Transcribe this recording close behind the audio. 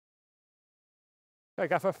Okay,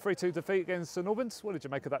 Gaffer, 3-2 defeat against St Albans. What did you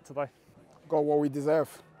make of that today? Got what we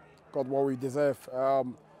deserve. Got what we deserve.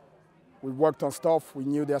 We worked on stuff. We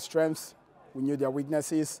knew their strengths. We knew their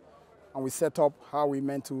weaknesses. And we set up how we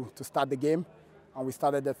meant to start the game. And we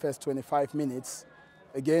started the first 25 minutes.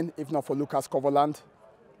 Again, if not for Lucas Coverland,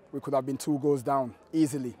 we could have been 2 goals down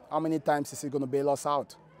easily. How many times is he going to bail us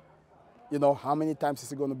out? You know, how many times is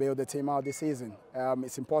he going to bail the team out this season?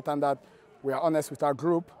 It's important that we are honest with our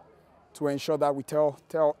group to ensure that we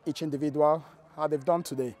tell each individual how they've done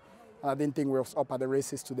today. And I didn't think we were up at the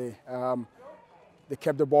races today. They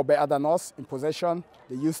kept the ball better than us in possession.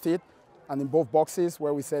 They used it. And in both boxes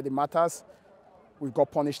where we said it matters, we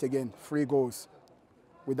got punished again. 3 goals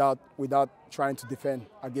without trying to defend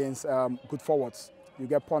against good forwards. You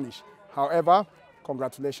get punished. However,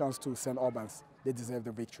 congratulations to St Albans. They deserve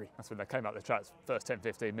the victory. That's when they came out the tracks first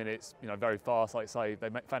 10-15 minutes, you know, very fast. Like I say, they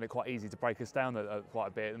found it quite easy to break us down quite a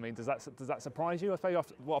bit. I mean, does that surprise you, I suppose,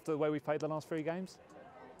 after the way we've played the last 3 games?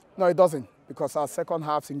 No, it doesn't, because our second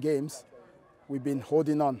halves in games, we've been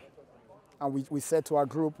holding on. And we said to our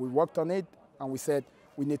group, we worked on it, and we said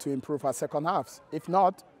we need to improve our second halves. If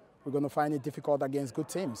not, we're going to find it difficult against good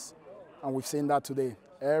teams. And we've seen that today.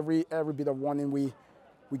 Every bit of warning we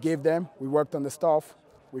gave them, we worked on the stuff.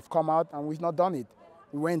 We've come out and we've not done it.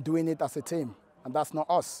 We weren't doing it as a team, and that's not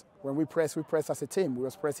us. When we press as a team. We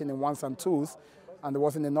were pressing in 1s and 2s, and there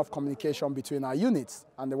wasn't enough communication between our units,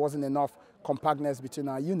 and there wasn't enough compactness between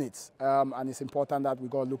our units. And it's important that we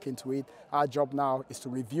got to look into it. Our job now is to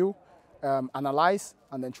review, analyse,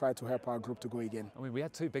 and then try to help our group to go again. I mean, we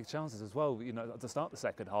had 2 big chances as well, you know, to start the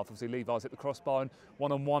second half. Obviously, Levi's hit the crossbar, and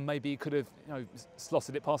one-on-one, maybe he could have, you know,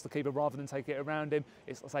 slotted it past the keeper rather than take it around him.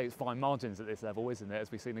 It's fine margins at this level, isn't it,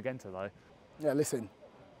 as we've seen again today? Yeah, listen,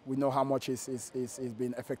 we know how much it's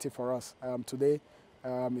been effective for us. Today,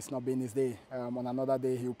 it's not been his day. On another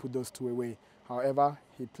day, he'll put those 2 away. However,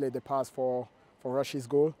 he played the pass for Rushy's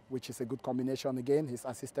goal, which is a good combination again. He's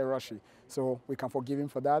assisted Rushy. So we can forgive him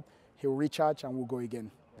for that. He'll recharge and we'll go again.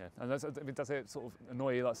 Yeah, and does it sort of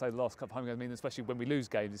annoy you, like say the last couple of home games? I mean, especially when we lose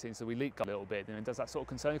games, it seems that we leak a little bit. I mean, does that sort of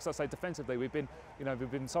concern you? Because I say defensively, we've been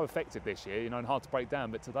so effective this year, you know, and hard to break down.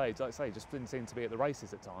 But today, like I say, just didn't seem to be at the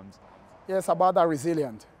races at times. Yeah, it's about that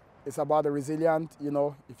resilient. It's about the resilient. You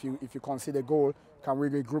know, if you concede a goal, can we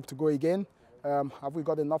regroup to go again? Have we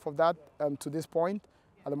got enough of that to this point?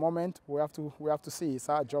 At the moment, we have to see. It's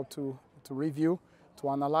our job to review, to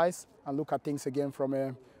analyze, and look at things again from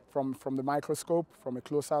the microscope, from a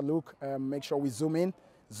closer look. Make sure we zoom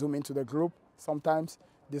into the group. Sometimes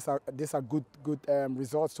these are good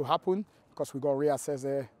results to happen because we got to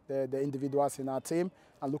reassess the individuals in our team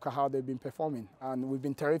and look at how they've been performing. And we've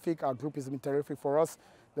been terrific. Our group has been terrific for us.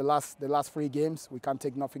 The last 3 games, we can't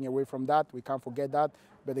take nothing away from that. We can't forget that.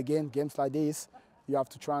 But again, games like this, you have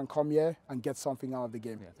to try and come here and get something out of the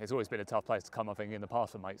game. Yeah, it's always been a tough place to come, I think, in the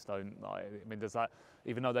past for Maidstone. I mean, does that,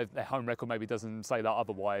 even though their home record maybe doesn't say that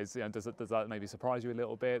otherwise, you know, does that maybe surprise you a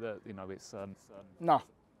little bit? That, you know, it's No,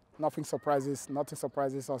 nothing surprises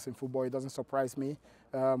us in football. It doesn't surprise me.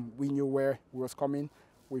 We knew where we was coming.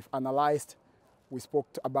 We've analysed. We spoke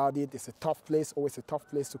about it. It's a tough place, always a tough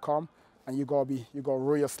place to come, and you gotta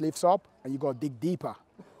roll your sleeves up and you gotta dig deeper,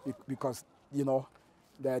 because you know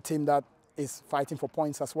they're a team that is fighting for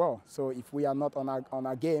points as well. So if we are not on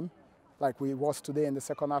our game, like we was today in the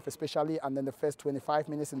second half especially, and then the first 25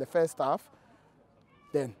 minutes in the first half,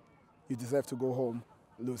 then you deserve to go home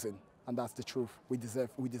losing. And that's the truth. We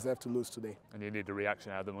deserve to lose today. And you need a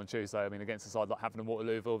reaction out of them on Tuesday. I mean, against a side like Havant and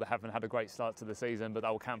Waterlooville, they haven't had a great start to the season, but that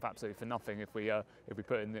will count for absolutely for nothing if we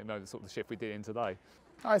put in, you know, the sort of shift we did in today.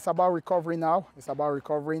 No, it's about recovery now. It's about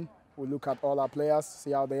recovering. We'll look at all our players,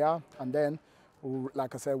 see how they are, and then,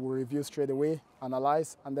 like I said, we'll review straight away,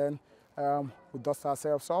 analyse, and then we'll dust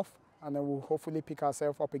ourselves off, and then we'll hopefully pick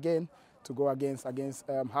ourselves up again to go against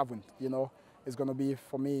Havant. You know, it's going to be,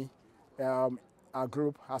 for me, our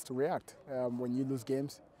group has to react. When you lose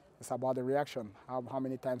games, it's about the reaction. How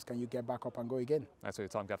many times can you get back up and go again? That's all your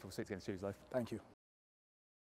time, Gaffer. We'll see you again Tuesday. Thank you.